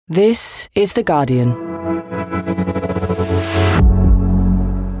This is The Guardian.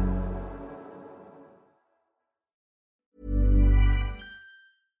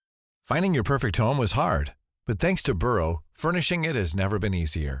 Finding your perfect home was hard, but thanks to Burrow, furnishing it has never been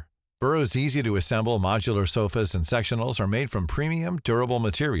easier. Burrow's easy-to-assemble modular sofas and sectionals are made from premium, durable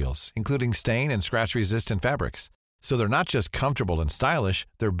materials, including stain and scratch-resistant fabrics. So they're not just comfortable and stylish,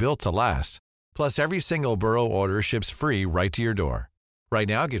 they're built to last. Plus, every single Burrow order ships free right to your door. Right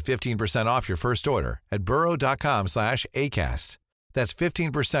now, get 15% off your first order at burrow.com/ACAST. That's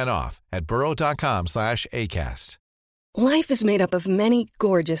 15% off at burrow.com/ACAST. Life is made up of many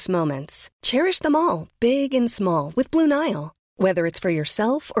gorgeous moments. Cherish them all, big and small, with Blue Nile. Whether it's for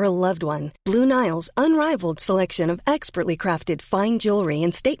yourself or a loved one, Blue Nile's unrivaled selection of expertly crafted fine jewelry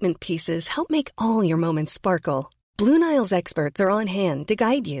and statement pieces help make all your moments sparkle. Blue Nile's experts are on hand to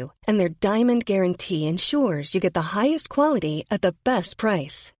guide you, and their diamond guarantee ensures you get the highest quality at the best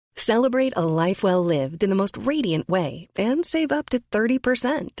price. Celebrate a life well lived in the most radiant way and save up to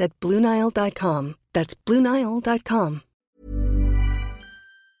 30% at BlueNile.com. That's BlueNile.com.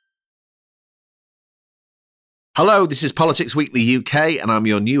 Hello, this is Politics Weekly UK, and I'm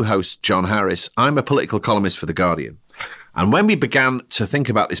your new host, John Harris. I'm a political columnist for The Guardian. And when we began to think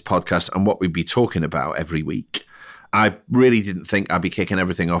about this podcast and what we'd be talking about every week, I really didn't think I'd be kicking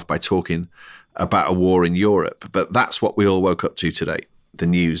everything off by talking about a war in Europe. But that's what we all woke up to today. The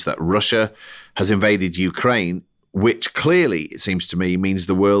news that Russia has invaded Ukraine, which clearly, it seems to me, means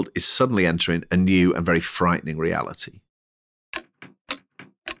the world is suddenly entering a new and very frightening reality.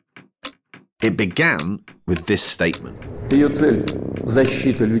 It began with this statement. Ее цель –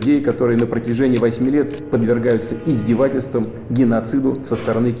 защита людей, которые на протяжении 8 лет подвергаются издевательствам, геноциду со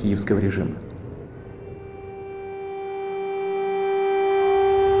стороны киевского режима.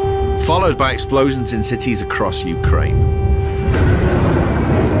 Followed by explosions in cities across Ukraine.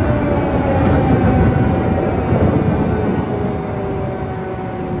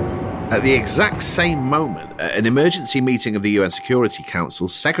 At the exact same moment, at an emergency meeting of the UN Security Council,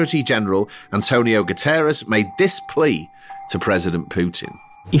 Secretary-General Antonio Guterres made this plea to President Putin.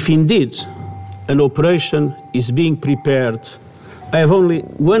 If indeed an operation is being prepared, I have only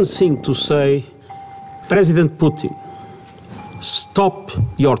one thing to say. President Putin, stop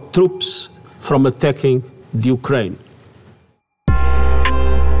your troops from attacking the Ukraine.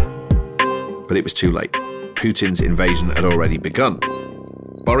 But it was too late. Putin's invasion had already begun.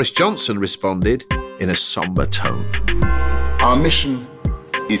 Boris Johnson responded in a somber tone. Our mission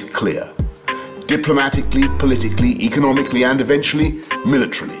is clear. Diplomatically, politically, economically, and eventually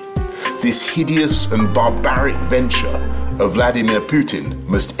militarily. This hideous and barbaric venture of Vladimir Putin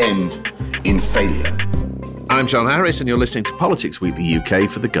must end in failure. I'm John Harris, and you're listening to Politics Weekly UK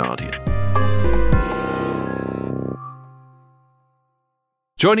for The Guardian.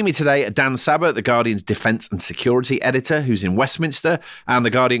 Joining me today are Dan Sabbott, The Guardian's Defence and Security Editor, who's in Westminster, and The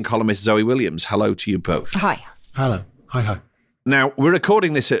Guardian columnist Zoe Williams. Hello to you both. Hi. Hello. Hi. Now, we're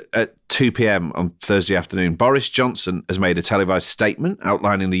recording this at 2 p.m. on Thursday afternoon. Boris Johnson has made a televised statement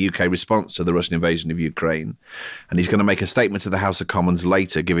outlining the UK response to the Russian invasion of Ukraine, and he's going to make a statement to the House of Commons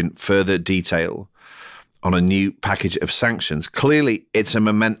later, giving further detail on a new package of sanctions. Clearly, it's a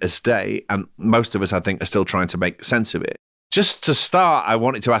momentous day, and most of us, I think, are still trying to make sense of it. Just to start, I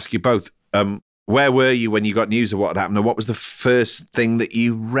wanted to ask you both, where were you when you got news of what had happened, and what was the first thing that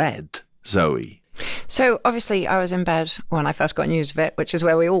you read, Zoe? So obviously I was in bed when I first got news of it, which is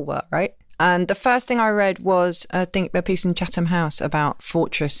where we all were, right? And the first thing I read was a piece in Chatham House about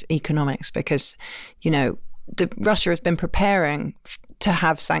fortress economics, because, Russia has been preparing to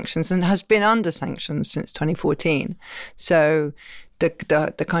have sanctions and has been under sanctions since 2014. So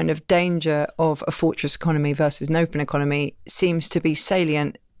the kind of danger of a fortress economy versus an open economy seems to be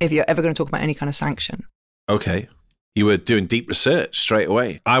salient if you're ever going to talk about any kind of sanction. Okay. You were doing deep research straight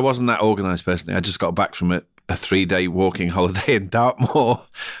away. I wasn't that organised personally. I just got back from a 3-day walking holiday in Dartmoor.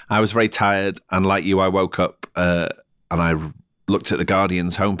 I was very tired, and like you, I woke up and I looked at The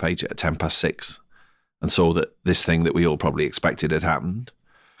Guardian's homepage at 6:10 and saw that this thing that we all probably expected had happened.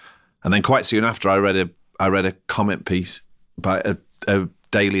 And then quite soon after, I read a comment piece by a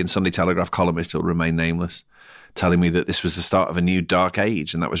Daily and Sunday Telegraph columnist who'll remain nameless, telling me that this was the start of a new dark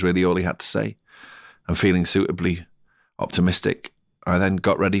age, and that was really all he had to say. And feeling suitably optimistic, I then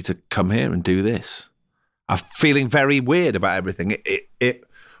got ready to come here and do this. I'm feeling very weird about everything. It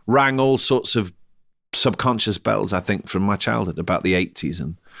rang all sorts of subconscious bells, I think, from my childhood about the 80s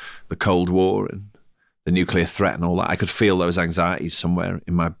and the Cold War and the nuclear threat and all that. I could feel those anxieties somewhere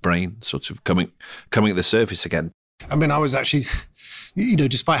in my brain sort of coming at the surface again. I mean, I was actually,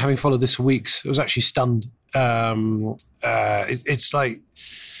 despite having followed this for weeks, I was actually stunned. It's like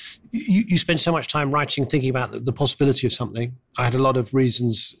you spend so much time writing, thinking about the possibility of something. I had a lot of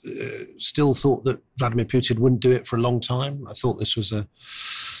reasons, still thought that Vladimir Putin wouldn't do it for a long time. I thought this was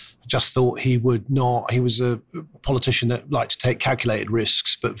just thought he would not. He was a politician that liked to take calculated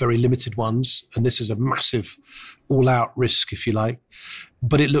risks, but very limited ones. And this is a massive all-out risk, if you like.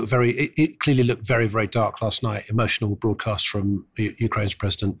 But it clearly looked very, very dark last night. Emotional broadcast from Ukraine's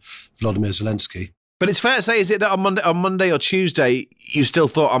President Volodymyr Zelensky. But it's fair to say, is it that on Monday or Tuesday, you still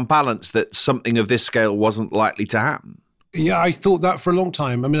thought on balance that something of this scale wasn't likely to happen? Yeah, I thought that for a long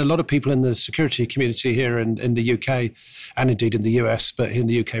time. I mean, a lot of people in the security community here in the UK and indeed in the US, but in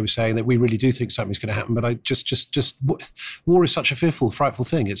the UK were saying that we really do think something's going to happen. But I just war is such a fearful, frightful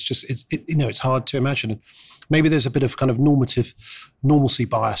thing. It's hard to imagine. Maybe there's a bit of kind of normalcy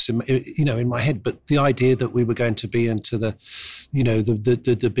bias in my head. But the idea that we were going to be into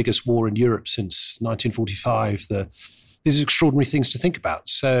the biggest war in Europe since 1945, these are extraordinary things to think about.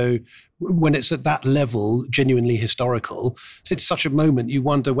 So when it's at that level, genuinely historical, it's such a moment you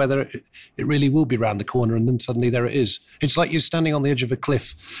wonder whether it really will be round the corner, and then suddenly there it is. It's like you're standing on the edge of a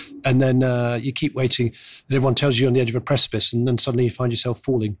cliff and then you keep waiting and everyone tells you you're on the edge of a precipice, and then suddenly you find yourself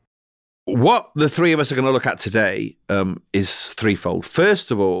falling. What the three of us are going to look at today is threefold.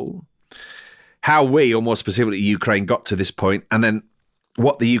 First of all, how we, or more specifically Ukraine, got to this point, and then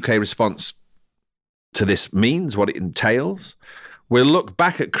what the UK response to this means, what it entails. We'll look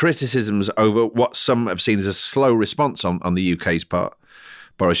back at criticisms over what some have seen as a slow response on the UK's part,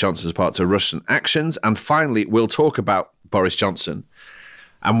 Boris Johnson's part, to Russian actions. And finally, we'll talk about Boris Johnson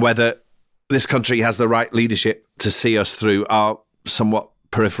and whether this country has the right leadership to see us through our somewhat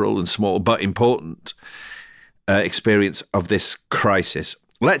peripheral and small but important experience of this crisis.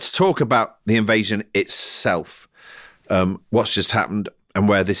 Let's talk about the invasion itself, what's just happened and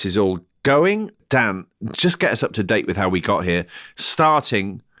where this is all going. Dan, just get us up to date with how we got here,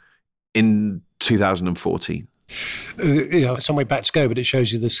 starting in 2014. Some way back to go, but it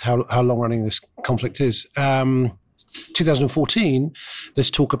shows you this how long running this conflict is. 2014, there's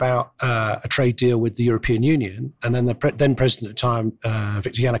talk about a trade deal with the European Union, and then the then president at the time,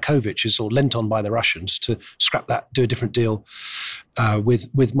 Viktor Yanukovych, is sort of lent on by the Russians to scrap that, do a different deal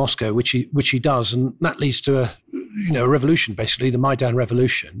with Moscow, which he does, and that leads to a revolution, basically the Maidan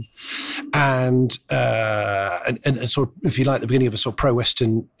revolution, and sort of, if you like, the beginning of a sort of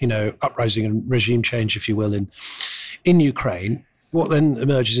pro-Western uprising and regime change, if you will, in Ukraine. What then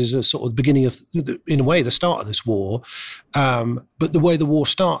emerges is a sort of beginning of, in a way, the start of this war. But the way the war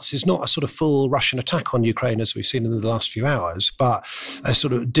starts is not a sort of full Russian attack on Ukraine, as we've seen in the last few hours, but a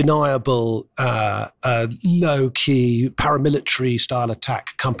sort of deniable, low-key, paramilitary style attack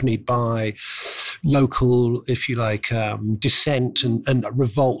accompanied by local, if you like, dissent and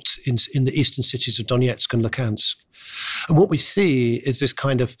revolt in the eastern cities of Donetsk and Luhansk. And what we see is this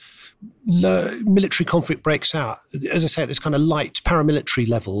kind of military conflict breaks out, as I say, at this kind of light paramilitary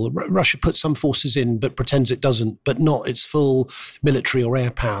level. Russia puts some forces in but pretends it doesn't, but not its full military or air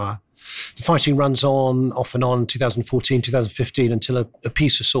power. The fighting runs on, off and on, 2014, 2015, until a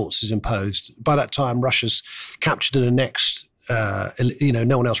peace of sorts is imposed. By that time, Russia's captured and annexed,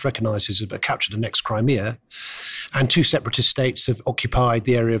 no one else recognises it, but captured and annexed Crimea. And two separatist states have occupied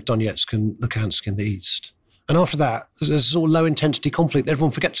the area of Donetsk and Luhansk in the east. And after that, there's a sort of low-intensity conflict that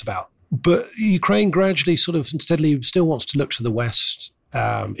everyone forgets about. But Ukraine gradually sort of steadily still wants to look to the West.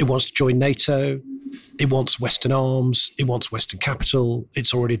 It wants to join NATO. It wants Western arms. It wants Western capital.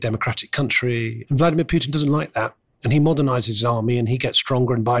 It's already a democratic country. And Vladimir Putin doesn't like that. And he modernizes his army and he gets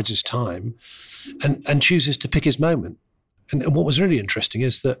stronger and bides his time and chooses to pick his moment. And what was really interesting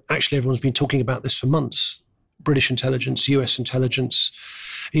is that actually everyone's been talking about this for months. British intelligence, US intelligence,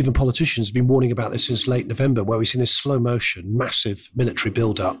 even politicians have been warning about this since late November, where we've seen this slow motion, massive military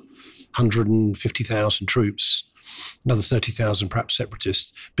build-up, 150,000 troops, another 30,000 perhaps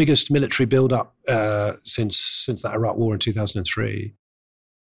separatists, biggest military build-up since that Iraq war in 2003.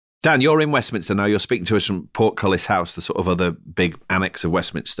 Dan, you're in Westminster now. You're speaking to us from Portcullis House, the sort of other big annex of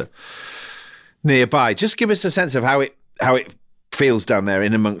Westminster nearby. Just give us a sense of how it feels down there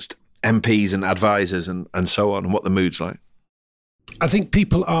in amongst MPs and advisors and so on, and what the mood's like. I think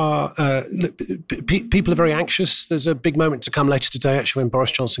people are very anxious. There's a big moment to come later today, actually, when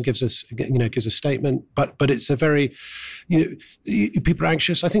Boris Johnson gives a statement. But it's a very, people are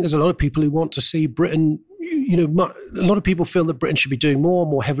anxious. I think there's a lot of people who want to see Britain. A lot of people feel that Britain should be doing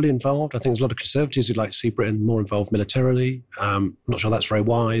more heavily involved. I think there's a lot of Conservatives who'd like to see Britain more involved militarily. I'm not sure that's very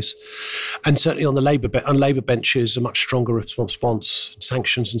wise. And certainly on the Labour benches, a much stronger response,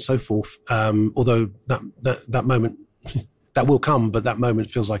 sanctions and so forth. Although that moment that will come, but that moment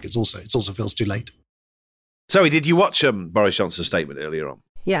feels like it also feels too late. So, did you watch Boris Johnson's statement earlier on?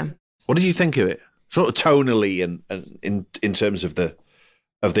 Yeah. What did you think of it? Sort of tonally and in terms of the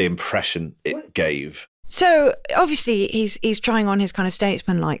impression it gave. So obviously he's trying on his kind of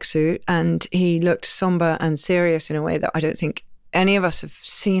statesman-like suit, and he looked somber and serious in a way that I don't think any of us have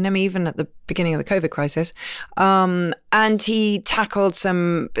seen him, even at the beginning of the COVID crisis. And he tackled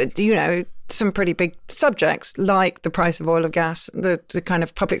some pretty big subjects, like the price of oil and gas, the kind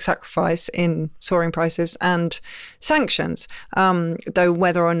of public sacrifice in soaring prices, and sanctions. Though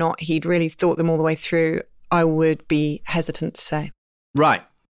whether or not he'd really thought them all the way through, I would be hesitant to say. Right.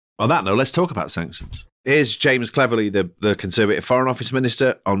 On that note, let's talk about sanctions. Here's James Cleverly, the Conservative Foreign Office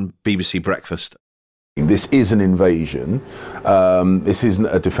Minister, on BBC Breakfast. This is an invasion. This isn't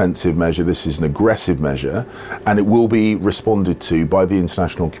a defensive measure. This is an aggressive measure, and it will be responded to by the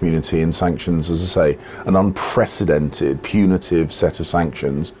international community in sanctions, as I say, an unprecedented, punitive set of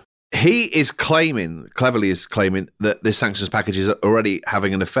sanctions. Cleverly is claiming that this sanctions package is already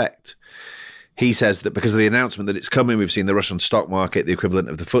having an effect. He says that because of the announcement that it's coming, we've seen the Russian stock market, the equivalent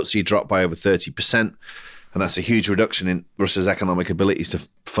of the FTSE, drop by over 30%. And that's a huge reduction in Russia's economic abilities to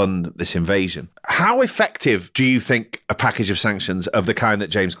fund this invasion. How effective do you think a package of sanctions of the kind that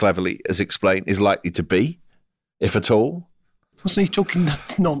James Cleverly has explained is likely to be, if at all? Wasn't he talking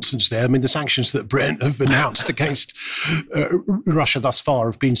nonsense there? I mean, the sanctions that Britain have announced against Russia thus far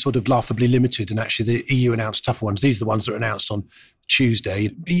have been sort of laughably limited, and actually the EU announced tougher ones. These are the ones that were announced on Tuesday.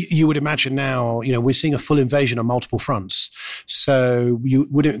 You would imagine now, we're seeing a full invasion on multiple fronts. So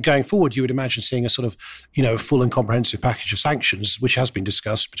going forward, you would imagine seeing a sort of, full and comprehensive package of sanctions, which has been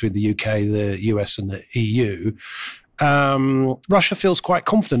discussed between the UK, the US and the EU. Russia feels quite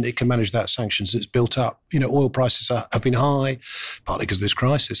confident it can manage that sanctions. It's built up, oil prices have been high, partly because of this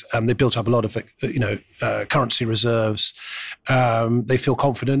crisis. They built up a lot of, currency reserves. They feel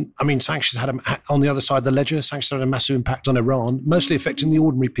confident. I mean, sanctions on the other side of the ledger, sanctions had a massive impact on Iran, mostly affecting the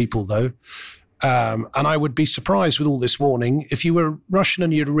ordinary people, though. And I would be surprised with all this warning. If you were Russian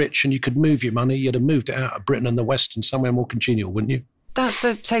and you're rich and you could move your money, you'd have moved it out of Britain and the West and somewhere more congenial, wouldn't you? That's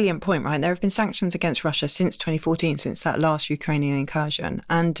the salient point, right? There have been sanctions against Russia since 2014, since that last Ukrainian incursion.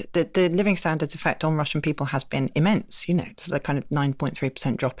 And the living standards effect on Russian people has been immense. It's the kind of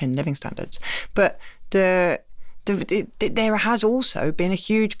 9.3% drop in living standards. But there has also been a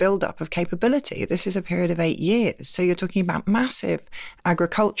huge build-up of capability. This is a period of 8 years. So you're talking about massive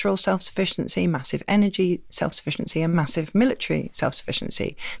agricultural self-sufficiency, massive energy self-sufficiency, and massive military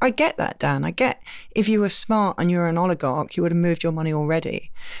self-sufficiency. I get that, Dan. I get if you were smart and you're an oligarch, you would have moved your money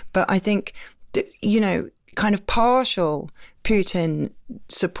already. But I think that, kind of partial Putin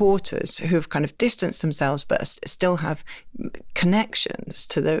supporters who have kind of distanced themselves but still have connections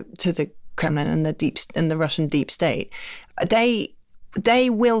to the Kremlin and the Russian deep state, they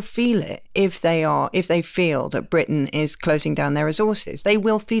will feel it if they feel that Britain is closing down their resources. They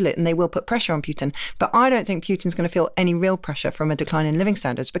will feel it and they will put pressure on Putin. But I don't think Putin's going to feel any real pressure from a decline in living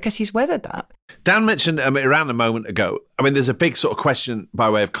standards because he's weathered that. Dan mentioned Iran a moment ago. I mean, there's a big sort of question by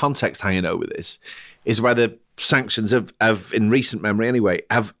way of context hanging over this, is whether sanctions have in recent memory anyway,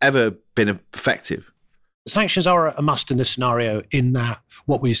 have ever been effective. Sanctions are a must in this scenario, in that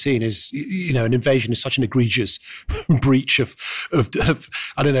what we've seen is, an invasion is such an egregious breach of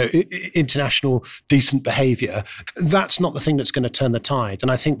international decent behaviour. That's not the thing that's going to turn the tide.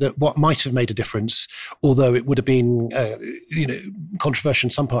 And I think that what might have made a difference, although it would have been, controversial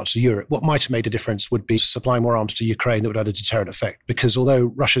in some parts of Europe, what might have made a difference would be supplying more arms to Ukraine that would have a deterrent effect. Because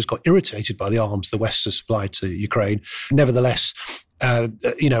although Russia's got irritated by the arms the West has supplied to Ukraine, nevertheless,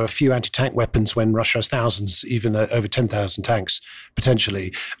 a few anti-tank weapons when Russia has thousands, even over 10,000 tanks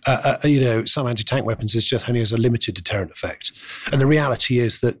potentially. Some anti-tank weapons only has a limited deterrent effect. And the reality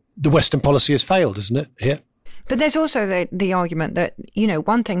is that the Western policy has failed, isn't it, here? But there's also the argument that,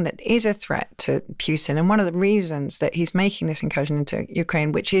 one thing that is a threat to Putin, and one of the reasons that he's making this incursion into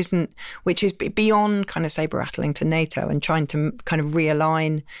Ukraine, which is beyond kind of saber-rattling to NATO and trying to kind of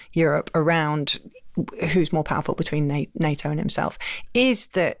realign Europe around who's more powerful between NATO and himself, is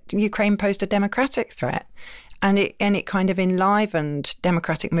that Ukraine posed a democratic threat. And it kind of enlivened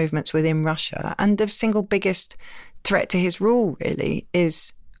democratic movements within Russia. And the single biggest threat to his rule, really,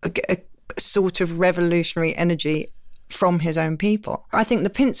 is a sort of revolutionary energy from his own people. I think the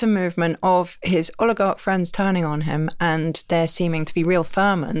pincer movement of his oligarch friends turning on him and there seeming to be real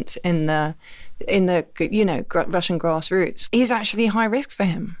ferment in the Russian grassroots is actually high risk for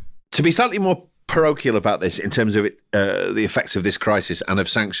him. To be slightly more parochial about this in terms of the effects of this crisis and of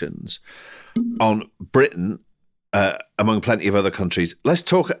sanctions on Britain, among plenty of other countries, let's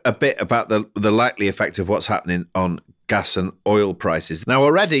talk a bit about the likely effect of what's happening on gas and oil prices. Now,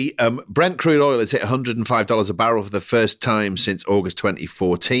 already, Brent crude oil has hit $105 a barrel for the first time since August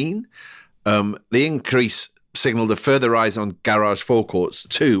 2014. The increase signalled a further rise on garage forecourts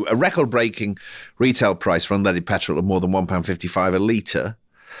to a record-breaking retail price for unleaded petrol of more than £1.55 a litre.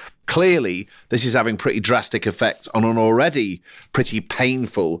 Clearly, this is having pretty drastic effects on an already pretty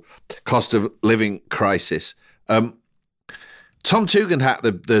painful cost of living crisis. Tom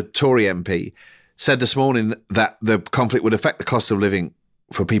Tugendhat, the Tory MP, said this morning that the conflict would affect the cost of living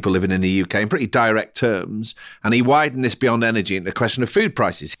for people living in the UK in pretty direct terms, and he widened this beyond energy into the question of food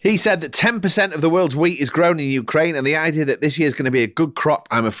prices. He said that 10% of the world's wheat is grown in Ukraine, and the idea that this year is going to be a good crop,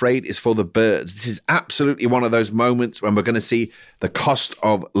 I'm afraid, is for the birds. This is absolutely one of those moments when we're going to see the cost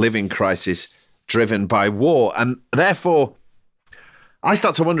of living crisis driven by war, and therefore I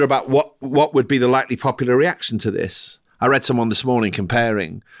start to wonder about what would be the likely popular reaction to this. I read someone this morning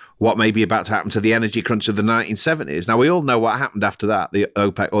comparing what may be about to happen to the energy crunch of the 1970s. Now, we all know what happened after that, the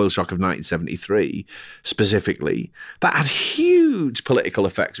OPEC oil shock of 1973 specifically. That had huge political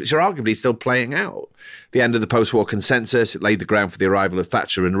effects, which are arguably still playing out. The end of the post-war consensus, it laid the ground for the arrival of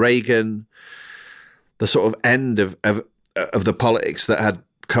Thatcher and Reagan, the sort of end of the politics that had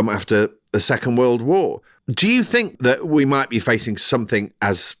come after the Second World War. Do you think that we might be facing something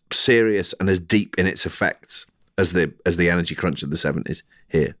as serious and as deep in its effects as the energy crunch of the 70s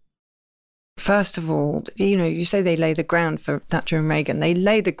here? First of all, you say they lay the ground for Thatcher and Reagan. They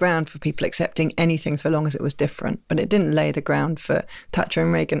laid the ground for people accepting anything so long as it was different. But it didn't lay the ground for Thatcher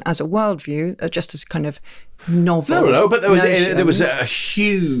and Reagan as a worldview, just as kind of novel. No, but there was a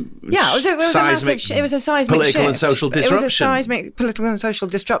huge it was a seismic political shift. And social disruption. It was a seismic political and social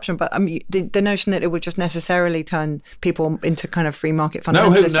disruption. But the notion that it would just necessarily turn people into kind of free market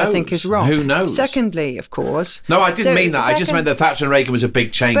fundamentalists, I think, is wrong. Who knows? Secondly, of course. No, I didn't mean that. I just meant that Thatcher and Reagan was a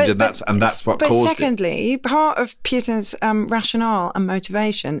big change, and that's what caused it. But secondly, part of Putin's rationale and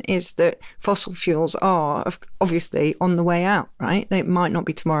motivation is that fossil fuels are obviously on the way out, right? They might not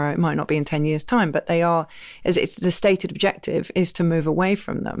be tomorrow, it might not be in 10 years' time, but they are. As it's the stated objective is to move away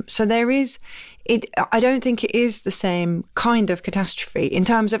from them. So I don't think it is the same kind of catastrophe in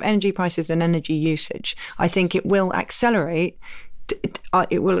terms of energy prices and energy usage. I think it will accelerate.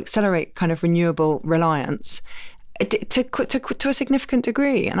 It will accelerate kind of renewable reliance to a significant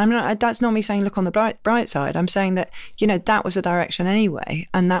degree. And that's not me saying look on the bright side. I'm saying that that was a direction anyway,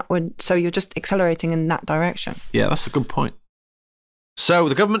 and so you're just accelerating in that direction. Yeah, that's a good point. So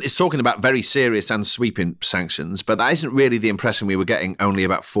the government is talking about very serious and sweeping sanctions, but that isn't really the impression we were getting only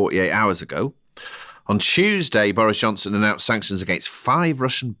about 48 hours ago. On Tuesday, Boris Johnson announced sanctions against 5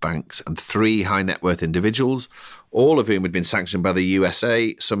 Russian banks and 3 high net worth individuals, all of whom had been sanctioned by the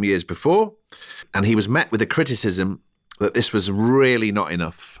USA some years before. And he was met with a criticism that this was really not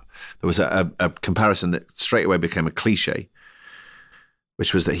enough. There was a comparison that straight away became a cliche,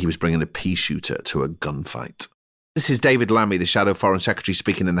 which was that he was bringing a pea shooter to a gunfight. This is David Lammy, the Shadow Foreign Secretary,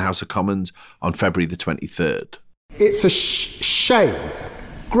 speaking in the House of Commons on February the 23rd. It's a shame,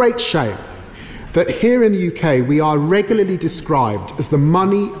 great shame, that here in the UK we are regularly described as the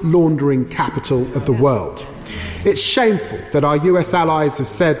money laundering capital of the world. It's shameful that our US allies have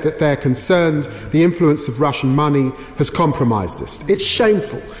said that they're concerned the influence of Russian money has compromised us. It's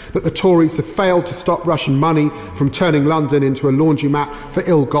shameful that the Tories have failed to stop Russian money from turning London into a laundromat for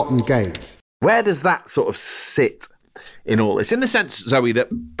ill-gotten gains. Where does that sort of sit in all this? In the sense, Zoe, that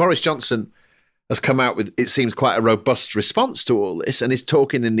Boris Johnson has come out with, it seems, quite a robust response to all this and is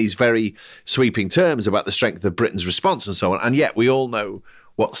talking in these very sweeping terms about the strength of Britain's response and so on. And yet we all know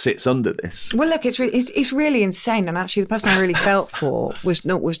what sits under this. Well, look, it's really insane. And actually, the person I really felt for was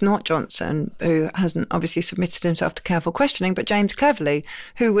not Johnson, who hasn't obviously submitted himself to careful questioning, but James Cleverly,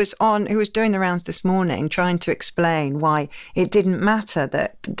 who was doing the rounds this morning, trying to explain why it didn't matter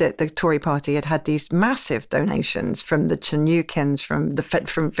that the Tory party had these massive donations from the Chernukins, from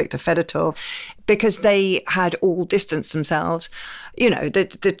Viktor Fedotov, because they had all distanced themselves.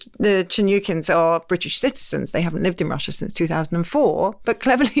 The Chernukins are British citizens. They haven't lived in Russia since 2004. But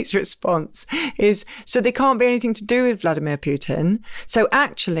Cleverly's response is, so they can't be anything to do with Vladimir Putin. So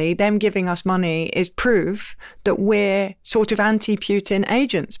actually, them giving us money is proof that we're sort of anti-Putin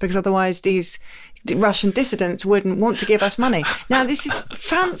agents, because otherwise the Russian dissidents wouldn't want to give us money. Now, this is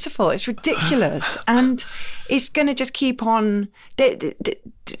fanciful. It's ridiculous. And it's going to just keep on.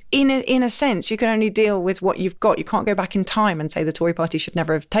 In a sense, you can only deal with what you've got. You can't go back in time and say the Tory party should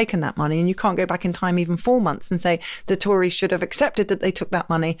never have taken that money. And you can't go back in time even 4 months and say the Tories should have accepted that they took that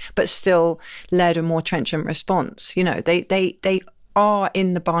money, but still led a more trenchant response. They are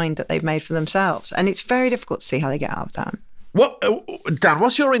in the bind that they've made for themselves. And it's very difficult to see how they get out of that. Dan,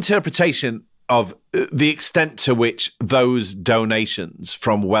 what's your interpretation of the extent to which those donations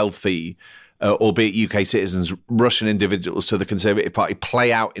from wealthy, albeit UK citizens, Russian individuals to the Conservative Party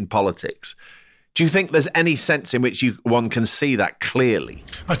play out in politics. Do you think there's any sense in which one can see that clearly?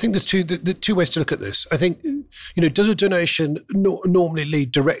 I think there's two ways to look at this. I think, does a donation normally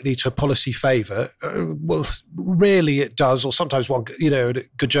lead directly to policy favour? Well, rarely it does, or sometimes one, a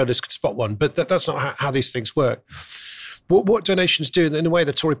good journalist could spot one, but that's not how these things work. What donations do, in a way,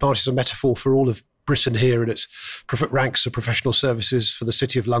 the Tory party is a metaphor for all of Britain here and its ranks of professional services for the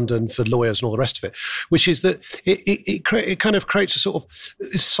City of London, for lawyers and all the rest of it, which is that it kind of creates a sort of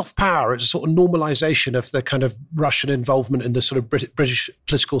soft power. It's a sort of normalisation of the kind of Russian involvement in the sort of British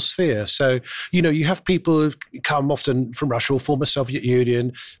political sphere. So, you have people who've come often from Russia or former Soviet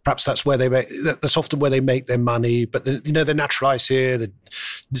Union. Perhaps that's often where they make their money, but they're naturalised here. They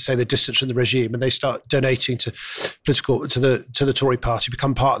say they're distant from the regime, and they start donating to the Tory party,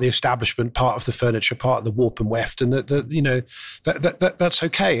 become part of the establishment, part of the furniture, part of the warp and weft, and that's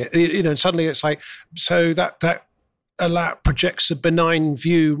okay. And suddenly it's like, so that projects a benign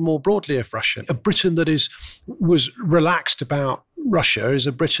view more broadly of Russia. A Britain that was relaxed about Russia is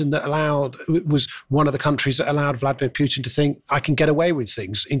a Britain that was one of the countries that allowed Vladimir Putin to think, I can get away with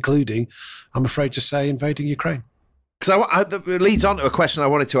things, including, I'm afraid to say, invading Ukraine. Because it leads on to a question I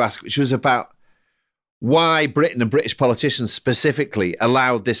wanted to ask, which was about why Britain and British politicians specifically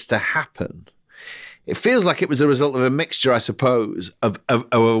allowed this to happen. It feels like it was a result of a mixture, I suppose, of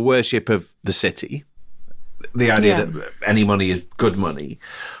a worship of the city, the idea that any money is good money,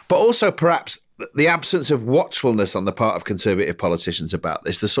 but also perhaps the absence of watchfulness on the part of Conservative politicians about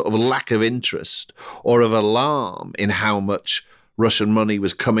this, the sort of lack of interest or of alarm in how much Russian money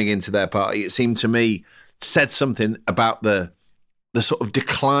was coming into their party. It seemed to me said something about the sort of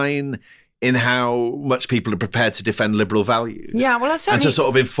decline in how much people are prepared to defend liberal values. Yeah, well, and to sort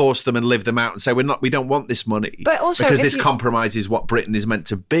of enforce them and live them out and say, we don't want this money, but also because this compromises what Britain is meant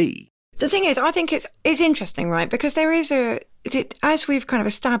to be. The thing is, I think it's interesting, right? Because there is as we've kind of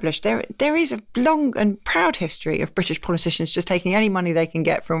established, there is a long and proud history of British politicians just taking any money they can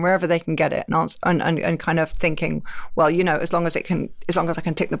get from wherever they can get it, and kind of thinking, well, as long as I can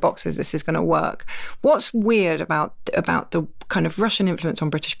tick the boxes, this is going to work. What's weird about the kind of Russian influence on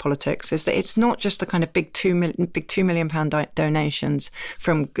British politics is that it's not just the kind of big £2 million donations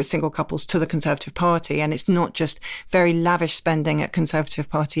from single couples to the Conservative Party, and it's not just very lavish spending at Conservative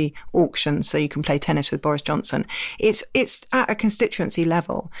Party auctions so you can play tennis with Boris Johnson. It's at a constituency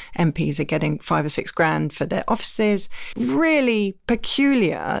level. MPs are getting $5 or $6 grand for their offices. Really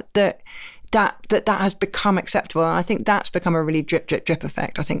peculiar that has become acceptable. And I think that's become a really drip, drip, drip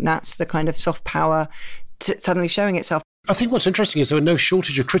effect. I think that's the kind of soft power suddenly showing itself. I think what's interesting is there are no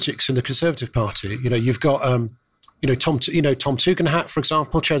shortage of critics in the Conservative Party. You've got Tom Tugendhat, for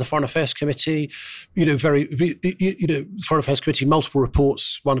example, chair of the Foreign Affairs Committee. Foreign Affairs Committee, multiple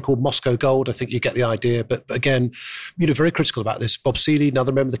reports. One called Moscow Gold. I think you get the idea. But again, very critical about this. Bob Seeley,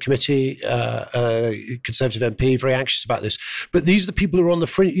 another member of the committee, Conservative MP, very anxious about this. But these are the people who are on the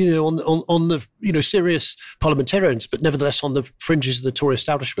fringe, on the serious parliamentarians, but nevertheless on the fringes of the Tory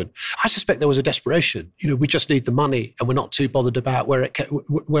establishment. I suspect there was a desperation. We just need the money, and we're not too bothered about where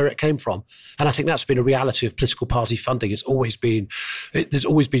it came from. And I think that's been a reality of political party funding. There's always been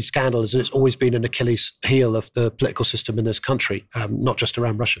scandals, and it's always been an Achilles heel of the political system in this country, not just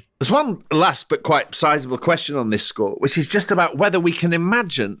around Russia. There's one last but quite sizable question on this score, which is just about whether we can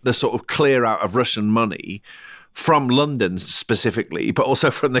imagine the sort of clear out of Russian money from London specifically, but also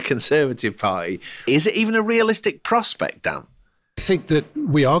from the Conservative Party. Is it even a realistic prospect, Dan? I think that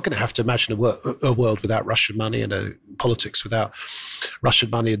we are going to have to imagine a world without Russian money and a politics without Russian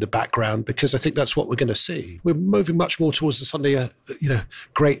money in the background, because I think that's what we're going to see. We're moving much more towards suddenly a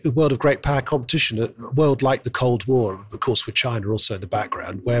world of great power competition, a world like the Cold War, of course, with China also in the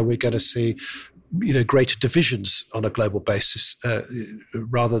background, where we're going to see greater divisions on a global basis,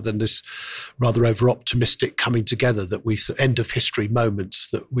 rather than this rather over-optimistic coming together that end of history moments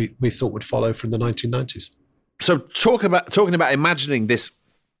that we thought would follow from the 1990s. So talking about imagining this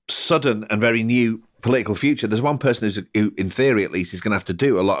sudden and very new political future, there's one person who, in theory at least, is going to have to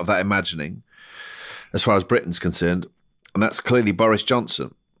do a lot of that imagining as far as Britain's concerned, and that's clearly Boris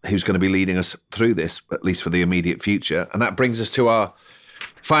Johnson, who's going to be leading us through this, at least for the immediate future. And that brings us to our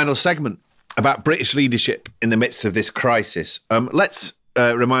final segment about British leadership in the midst of this crisis. Let's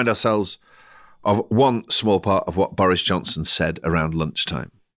remind ourselves of one small part of what Boris Johnson said around lunchtime.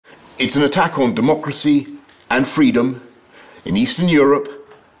 It's an attack on democracy and freedom in Eastern Europe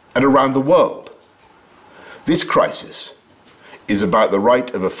and around the world. This crisis is about the right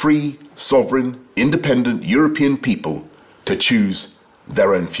of a free, sovereign, independent European people to choose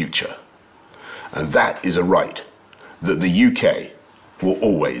their own future. And that is a right that the UK will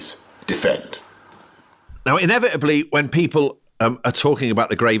always defend. Now, inevitably, when people are talking about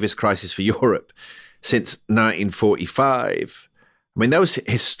the gravest crisis for Europe since 1945, I mean, those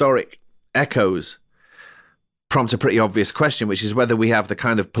historic echoes prompt a pretty obvious question, which is whether we have the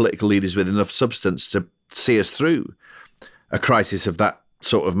kind of political leaders with enough substance to see us through a crisis of that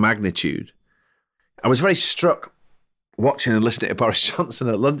sort of magnitude. I was very struck watching and listening to Boris Johnson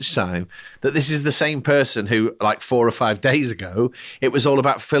at lunchtime that this is the same person who, like 4 or 5 days ago, it was all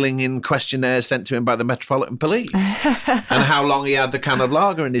about filling in questionnaires sent to him by the Metropolitan Police and how long he had the can of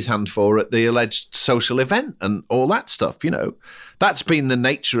lager in his hand for at the alleged social event and all that stuff. You know, that's been the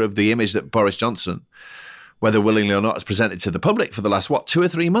nature of the image that Boris Johnson, whether willingly or not, has presented to the public for the last, 2 or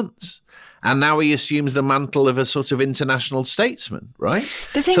 3 months. And now he assumes the mantle of a sort of international statesman, right?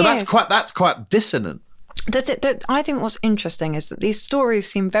 The thing so is, that's quite dissonant. I think what's interesting is that these stories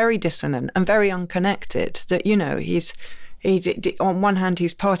seem very dissonant and very unconnected. That, you know, he's on one hand,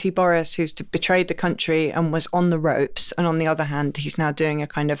 he's Party Boris, who's betrayed the country and was on the ropes. And on the other hand, he's now doing a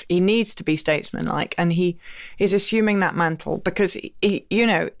kind of, he needs to be statesman-like. And he is assuming that mantle because, you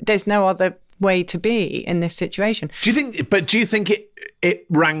know, there's no other way to be in this situation. Do you think it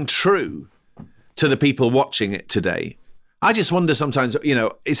rang true to the people watching it today? I just wonder sometimes, you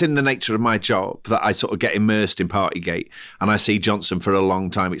know, it's in the nature of my job that I sort of get immersed in Partygate and I see Johnson for a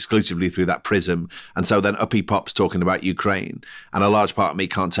long time exclusively through that prism. And so then up he pops talking about Ukraine. And a large part of me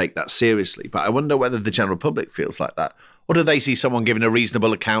can't take that seriously. But I wonder whether the general public feels like that. Or do they see someone giving a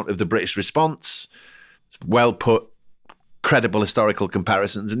reasonable account of the British response? Well put, credible historical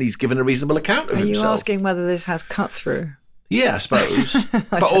comparisons, and he's given a reasonable account of himself. Are you asking whether this has cut through? Yeah, I suppose.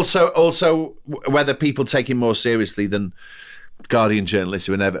 But also whether people take him more seriously than Guardian journalists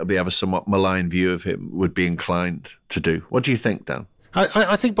who inevitably have a somewhat malign view of him would be inclined to do. What do you think, Dan?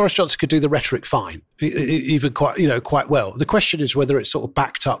 I think Boris Johnson could do the rhetoric fine, even quite well. The question is whether it's sort of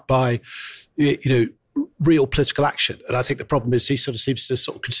backed up by, you know, real political action. And I think the problem is he sort of seems to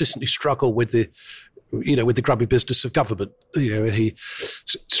sort of consistently struggle with the grubby business of government. You know, and he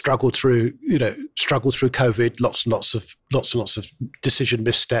struggled through COVID, lots and lots of decision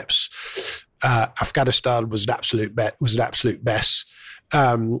missteps. Afghanistan was an absolute mess.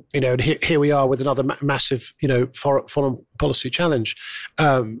 You know, and here we are with another massive, you know, foreign policy challenge.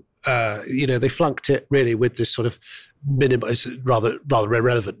 You know, they flunked it really with this sort of minimal, it's rather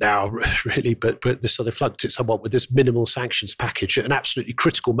irrelevant now, really, but they sort of flunked it somewhat with this minimal sanctions package at an absolutely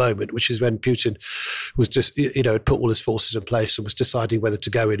critical moment, which is when Putin was just, you know, had put all his forces in place and was deciding whether to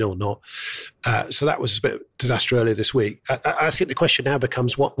go in or not. So that was a bit of a disaster earlier this week. I think the question now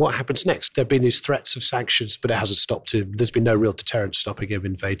becomes what happens next? There have been these threats of sanctions, but it hasn't stopped him. There's been no real deterrent stopping him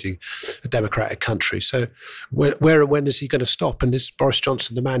invading a democratic country. So where and when is he going to stop? And is Boris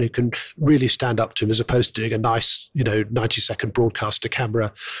Johnson the man who can really stand up to him as opposed to doing a nice, you know, 90-second broadcast to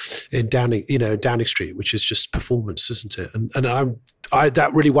camera in Downing Street, which is just performance, isn't it? And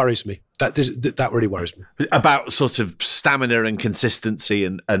that really worries me. That really worries me. About sort of stamina and consistency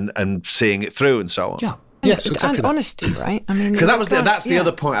and seeing it through and so on. Yeah. Yes, exactly. And honesty, right? I mean, because that's the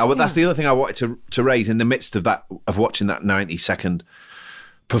other point. That's the other thing I wanted to raise in the midst of that, of watching that 90-second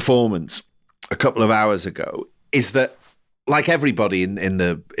performance a couple of hours ago, is that, like everybody in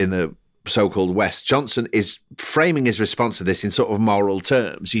the so-called West, Johnson is framing his response to this in sort of moral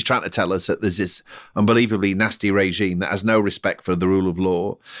terms. He's trying to tell us that there's this unbelievably nasty regime that has no respect for the rule of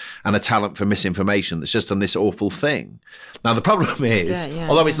law and a talent for misinformation that's just done this awful thing. Now, the problem is,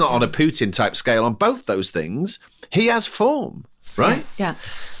 although it's not on a Putin-type scale, on both those things, he has form, right? Yeah.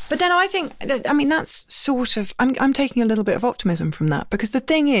 But then I think, I mean, that's sort of, I'm taking a little bit of optimism from that, because the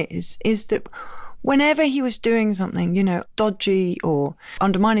thing is that whenever he was doing something, you know, dodgy or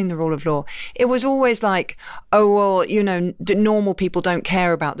undermining the rule of law, it was always like, oh, well, you know, normal people don't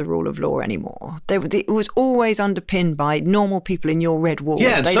care about the rule of law anymore. It was always underpinned by normal people in your red wall.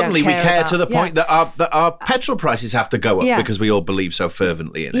 Yeah, and suddenly we care to the point that our petrol prices have to go up because we all believe so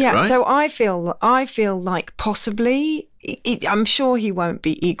fervently in it, right? So I feel like possibly, I'm sure he won't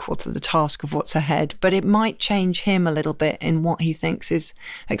be equal to the task of what's ahead, but it might change him a little bit in what he thinks is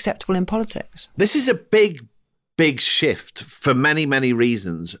acceptable in politics. This is a big, big shift for many, many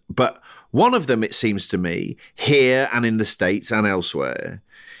reasons. But one of them, it seems to me, here and in the States and elsewhere,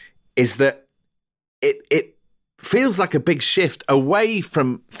 is that it feels like a big shift away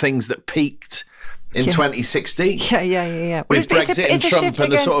from things that peaked in 2016. Yeah. With Brexit and Trump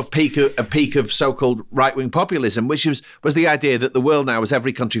and the sort of peak of so-called right-wing populism, which was the idea that the world now is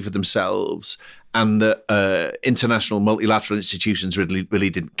every country for themselves, and that international multilateral institutions really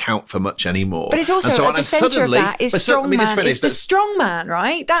didn't count for much anymore. But it's also at the centre of that is strongman. It's the strongman,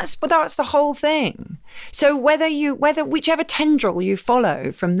 right? That's the whole thing. So whichever tendril you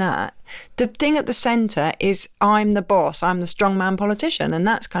follow from that, the thing at the centre is I'm the boss, I'm the strongman politician, and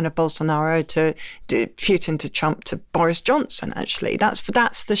that's kind of Bolsonaro to Putin to Trump to Boris Johnson. Actually,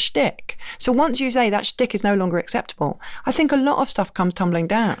 that's the shtick. So once you say that shtick is no longer acceptable, I think a lot of stuff comes tumbling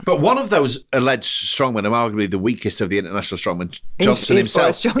down. But one of those alleged strongmen, and arguably the weakest of the international strongmen, Johnson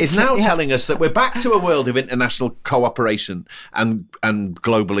himself, is now telling us that we're back to a world of international cooperation and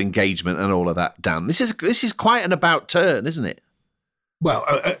global engagement and all of that. Dan, this is quite an about turn, isn't it? Well,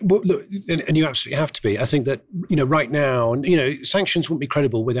 look, and you absolutely have to be. I think that, right now, and, sanctions wouldn't be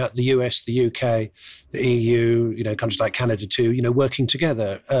credible without the US, the UK, the EU, countries like Canada too, working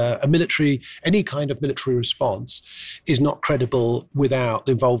together. Any kind of military response is not credible without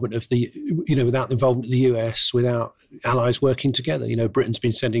the involvement of the US, without allies working together. Britain's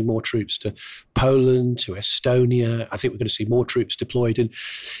been sending more troops to Poland, to Estonia. I think we're going to see more troops deployed in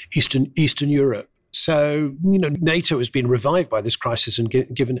Eastern Europe. So, NATO has been revived by this crisis and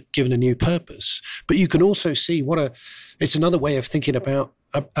given a new purpose. But you can also see it's another way of thinking about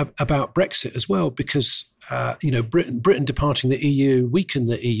Brexit as well, because Britain departing the EU weakened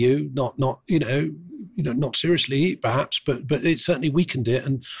the EU, not seriously perhaps, but it certainly weakened it,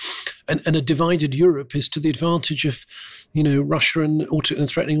 and a divided Europe is to the advantage of Russia and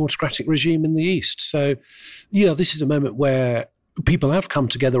threatening autocratic regime in the East. So, this is a moment where people have come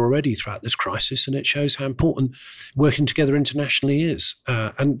together already throughout this crisis, and it shows how important working together internationally is.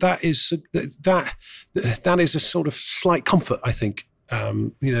 And that is a sort of slight comfort, I think,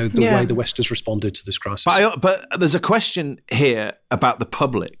 way the West has responded to this crisis. But there's a question here about the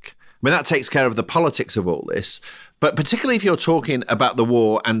public. I mean, that takes care of the politics of all this. But particularly if you're talking about the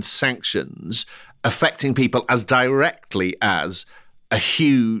war and sanctions affecting people as directly as a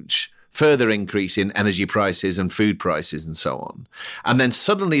huge further increase in energy prices and food prices and so on. And then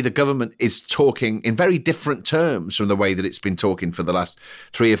suddenly the government is talking in very different terms from the way that it's been talking for the last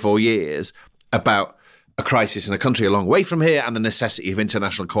 3 or 4 years about a crisis in a country a long way from here and the necessity of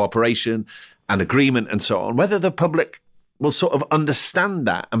international cooperation and agreement and so on, whether the public will sort of understand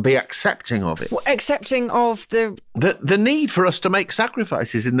that and be accepting of it. Well, accepting of the need for us to make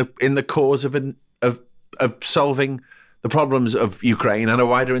sacrifices in the cause of solving the problems of Ukraine and a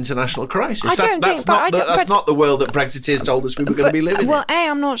wider international crisis. That's not the world that Brexiteers told us we were going to be living in. Well,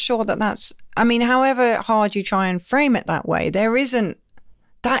 I'm not sure that's... I mean, however hard you try and frame it that way, that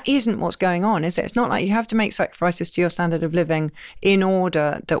isn't what's going on, is it? It's not like you have to make sacrifices to your standard of living in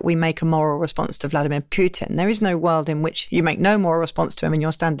order that we make a moral response to Vladimir Putin. There is no world in which you make no moral response to him and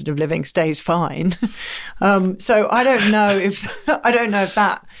your standard of living stays fine. So I don't know if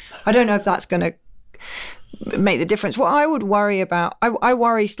that's going to make the difference. What I would worry about, I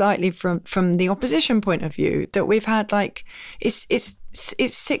worry slightly from the opposition point of view, that we've had it's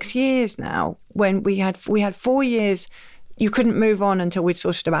 6 years now, when we had 4 years you couldn't move on until we'd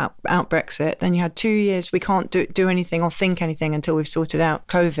sorted out Brexit. Then you had 2 years we can't do anything or think anything until we've sorted out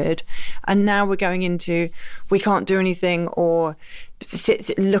COVID. And now we're going into we can't do anything or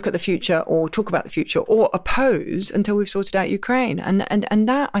look at the future or talk about the future or oppose until we've sorted out Ukraine. And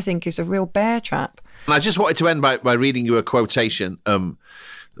that, I think, is a real bear trap. And I just wanted to end by reading you a quotation. The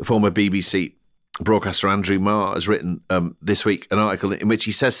former BBC broadcaster Andrew Marr has written this week an article in which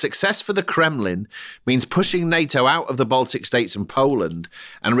he says success for the Kremlin means pushing NATO out of the Baltic states and Poland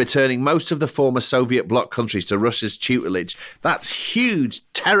and returning most of the former Soviet bloc countries to Russia's tutelage. That's huge,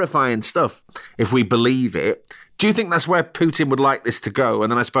 terrifying stuff if we believe it. Do you think that's where Putin would like this to go?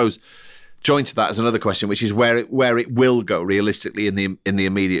 And then I suppose joined to that is another question, which is where it will go realistically in the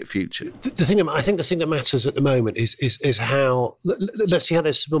immediate future. I think the thing that matters at the moment is how. Let's see how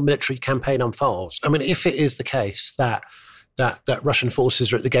this military campaign unfolds. I mean, if it is the case that Russian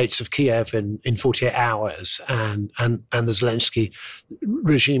forces are at the gates of Kiev in 48 hours and the Zelensky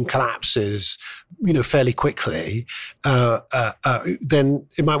regime collapses, fairly quickly, then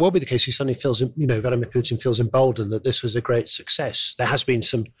it might well be the case he suddenly feels, Vladimir Putin feels emboldened that this was a great success. There has been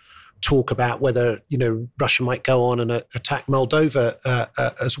some talk about whether Russia might go on and attack Moldova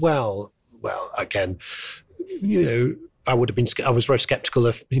as well. Well, again, I was very sceptical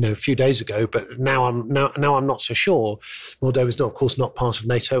a few days ago, but now I'm not so sure. Moldova is of course not part of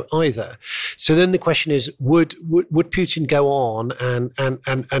NATO either. So then the question is, would Putin go on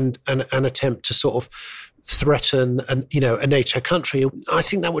and attempt to sort of threaten a NATO country. I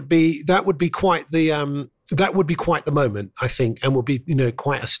think that would be quite the moment, I think, and would be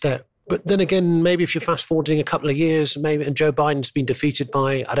quite a step. But then again, maybe if you're fast forwarding a couple of years, maybe, and Joe Biden's been defeated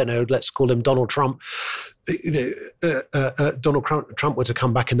by, I don't know, let's call him Donald Trump. Donald Trump were to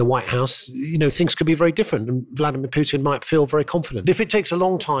come back in the White House, things could be very different, and Vladimir Putin might feel very confident. If it takes a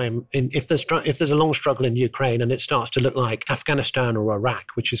long time, if there's a long struggle in Ukraine and it starts to look like Afghanistan or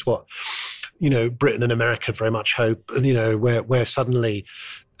Iraq, which is what Britain and America very much hope, where suddenly.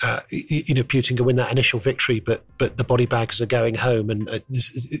 Putin can win that initial victory, but the body bags are going home, and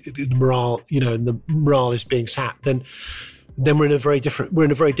the morale is being sapped. Then we're in a very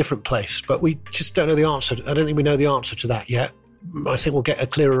different place. But we just don't know the answer. I don't think we know the answer to that yet. I think we'll get a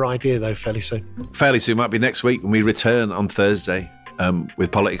clearer idea though fairly soon. Fairly soon, might be next week when we return on Thursday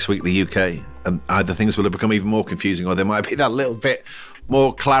with Politics Weekly UK, and either things will have become even more confusing, or there might be that little bit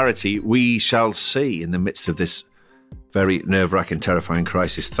more clarity. We shall see in the midst of this very nerve-wracking, terrifying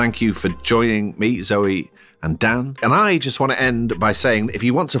crisis. Thank you for joining me, Zoe and Dan. And I just want to end by saying that if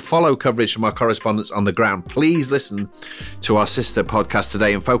you want to follow coverage from our correspondents on the ground, please listen to our sister podcast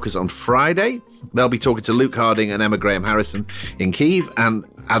Today in Focus on Friday. They'll be talking to Luke Harding and Emma Graham Harrison in Kyiv and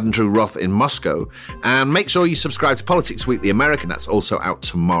Andrew Roth in Moscow. And make sure you subscribe to Politics Weekly American. That's also out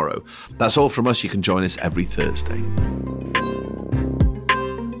tomorrow. That's all from us. You can join us every Thursday.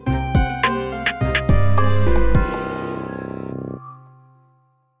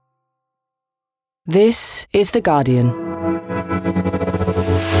 This is The Guardian.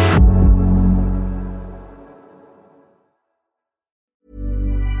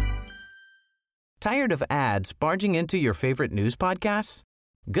 Tired of ads barging into your favorite news podcasts?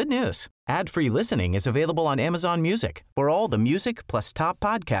 Good news. Ad-free listening is available on Amazon Music for all the music plus top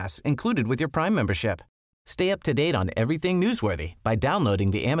podcasts included with your Prime membership. Stay up to date on everything newsworthy by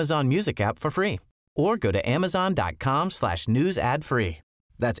downloading the Amazon Music app for free or go to amazon.com/news ad free.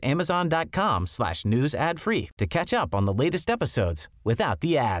 That's amazon.com/news ad free to catch up on the latest episodes without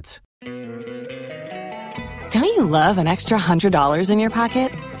the ads. Don't you love an extra $100 in your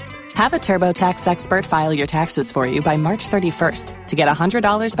pocket? Have a TurboTax expert file your taxes for you by March 31st to get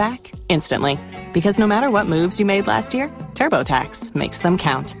 $100 back instantly. Because no matter what moves you made last year, TurboTax makes them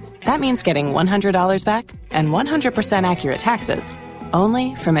count. That means getting $100 back and 100% accurate taxes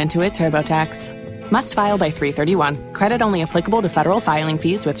only from Intuit TurboTax. Must file by 3/31. Credit only applicable to federal filing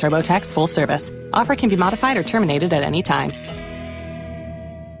fees with TurboTax full service. Offer can be modified or terminated at any time.